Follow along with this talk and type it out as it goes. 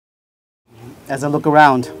As I look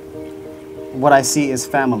around, what I see is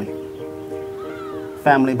family.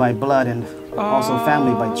 Family by blood and also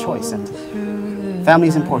family by choice. And family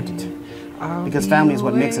is important because family is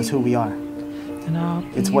what makes us who we are.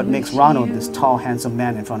 It's what makes Ronald this tall, handsome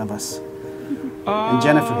man in front of us. And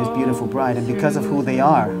Jennifer, his beautiful bride. And because of who they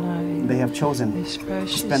are, they have chosen to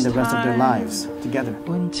spend the rest of their lives together.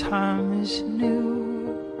 When time is new,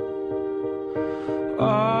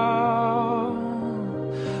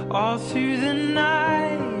 all through the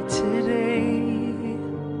night today.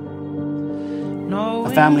 A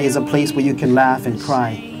family is a place where you can laugh and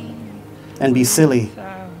cry and be silly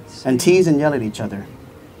and tease and yell at each other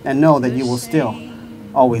and know that you will still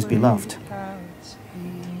always be loved.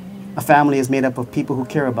 A family is made up of people who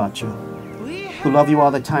care about you, who love you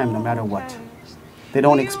all the time no matter what. They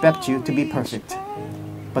don't expect you to be perfect,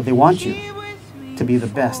 but they want you to be the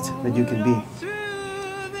best that you can be.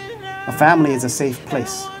 A family is a safe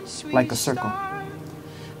place, like a circle.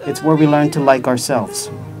 It's where we learn to like ourselves,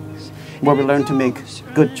 where we learn to make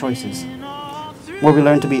good choices, where we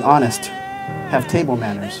learn to be honest, have table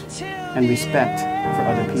manners, and respect for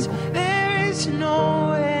other people. There is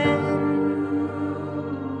no end.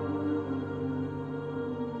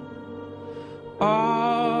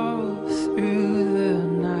 All through the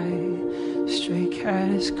night, stray cat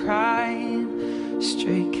is crying,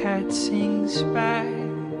 stray cat sings back.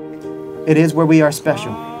 It is where we are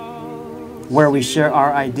special, where we share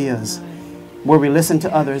our ideas, where we listen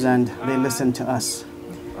to others and they listen to us,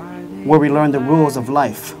 where we learn the rules of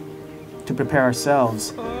life to prepare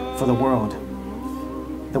ourselves for the world.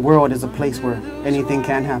 The world is a place where anything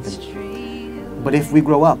can happen. But if we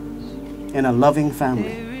grow up in a loving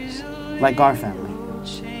family, like our family,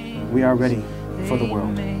 we are ready for the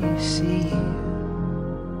world.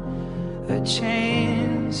 A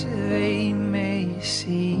change they may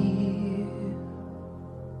see.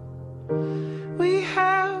 We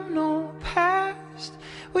have no past,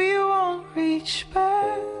 we won't reach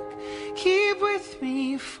back. Keep with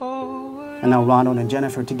me forward. And now Ronald and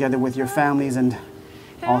Jennifer, together with your families and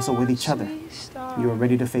also with each other, you are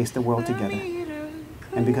ready to face the world together.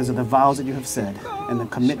 And because of the vows that you have said and the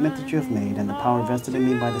commitment that you have made and the power vested in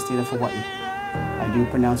me by the state of Hawaii, I do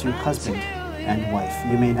pronounce you husband and wife.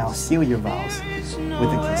 You may now seal your vows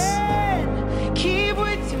with a kiss. Keep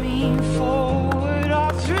with me forward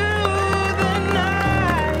all through the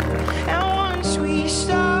night. And once we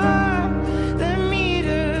stop, the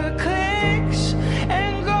meter clicks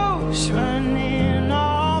and goes running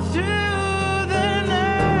all through the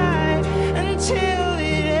night until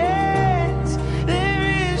it ends.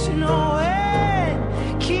 There is no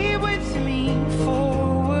end. Keep with me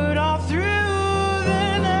forward all through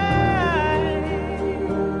the night.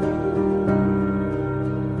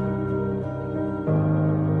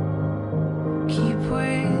 Keep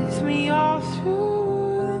with me all